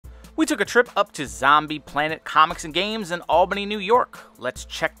We took a trip up to Zombie Planet Comics and Games in Albany, New York. Let's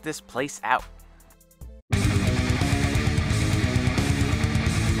check this place out.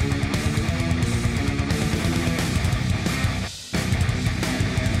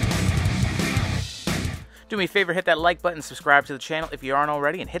 Do me a favor, hit that like button, subscribe to the channel if you aren't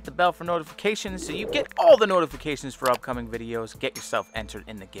already, and hit the bell for notifications so you get all the notifications for upcoming videos. Get yourself entered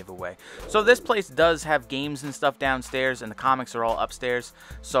in the giveaway. So this place does have games and stuff downstairs, and the comics are all upstairs.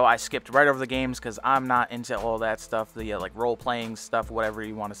 So I skipped right over the games because I'm not into all that stuff, the like role-playing stuff, whatever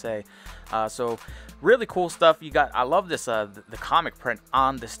you want to say. So really cool stuff. You got, I love this, the comic print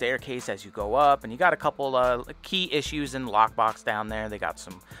on the staircase as you go up, and you got a couple key issues in the lockbox down there. They got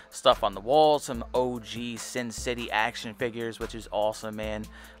some stuff on the wall, some OG Sin City action figures, which is awesome, man.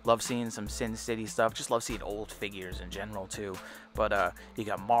 Love seeing some Sin City stuff. Just love seeing old figures in general too. But you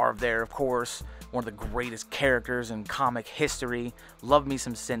got Marv there, of course, one of the greatest characters in comic history. Love me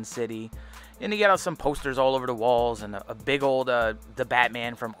some Sin City. And you got some posters all over the walls, and a big old the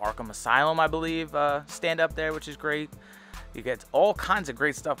Batman from Arkham Asylum, I believe, stand up there, which is great. You get all kinds of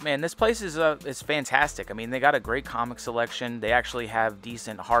great stuff, man. This place is fantastic. I mean, they got a great comic selection. They actually have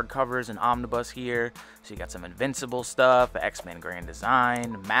decent hardcovers and omnibus here. So you got some Invincible stuff, X-Men Grand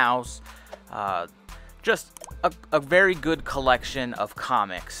Design, Mouse. Just a very good collection of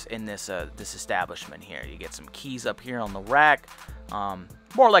comics in this this establishment here. You get some keys up here on the rack.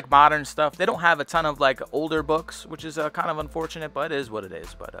 More like modern stuff. They don't have a ton of like older books, which is kind of unfortunate, but it is what it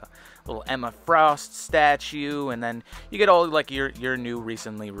is. But a little Emma Frost statue, and then you get all like your new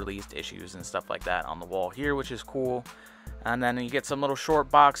recently released issues and stuff like that on the wall here, which is cool. And then you get some little short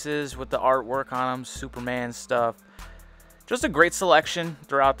boxes with the artwork on them, Superman stuff. Just a great selection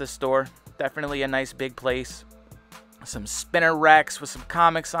throughout this store. Definitely a nice big place. Some spinner racks with some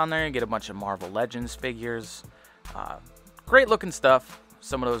comics on there. You get a bunch of Marvel Legends figures. Great looking stuff.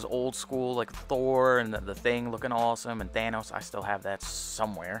 Some of those old school like Thor and the Thing looking awesome, and Thanos. I still have that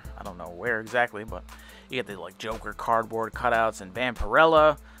somewhere. I don't know where exactly, but you get the like Joker cardboard cutouts and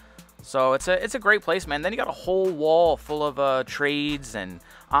Vampirella. So it's a great place, man. Then you got a whole wall full of trades and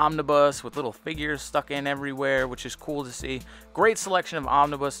Omnibus with little figures stuck in everywhere, which is cool to see. Great selection of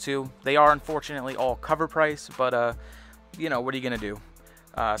Omnibus too. They are unfortunately all cover price, but you know, what are you gonna do?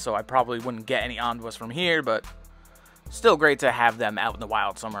 So I probably wouldn't get any Omnibus from here, but still great to have them out in the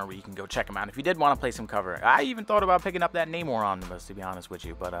wild somewhere where you can go check them out if you did want to play some cover. I even thought about picking up that Namor Omnibus, to be honest with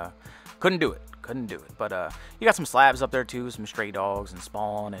you, but couldn't do it. But you got some slabs up there too, some Stray Dogs and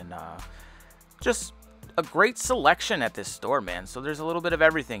Spawn, and just a great selection at this store, man. So there's a little bit of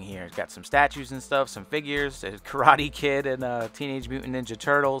everything here. It's got some statues and stuff, some figures, a Karate Kid and Teenage Mutant Ninja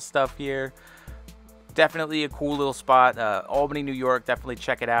Turtles stuff here. Definitely a cool little spot. Albany, New York. Definitely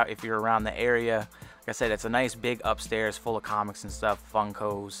check it out if you're around the area. Like I said, it's a nice big upstairs full of comics and stuff,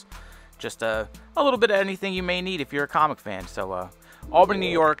 Funkos, just a little bit of anything you may need if you're a comic fan. So Albany, New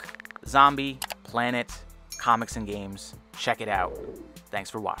York, Zombie Planet Comics and Games. Check it out.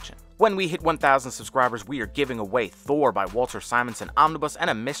 Thanks for watching. When we hit 1,000 subscribers, we are giving away Thor by Walter Simonson Omnibus and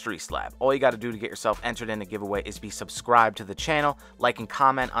a mystery slab. All you got to do to get yourself entered in the giveaway is be subscribed to the channel, like and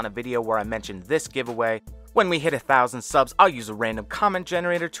comment on a video where I mentioned this giveaway. When we hit 1,000 subs, I'll use a random comment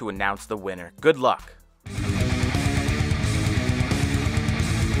generator to announce the winner. Good luck!